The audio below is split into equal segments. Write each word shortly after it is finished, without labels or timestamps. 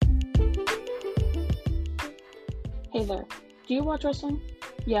Hey there, do you watch wrestling?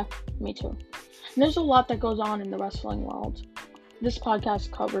 Yeah, me too. And there's a lot that goes on in the wrestling world. This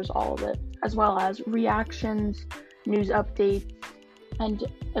podcast covers all of it, as well as reactions, news updates, and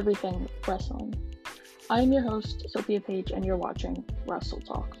everything wrestling. I am your host, Sofia Paige, and you're watching Wrestle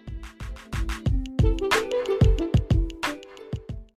Talk.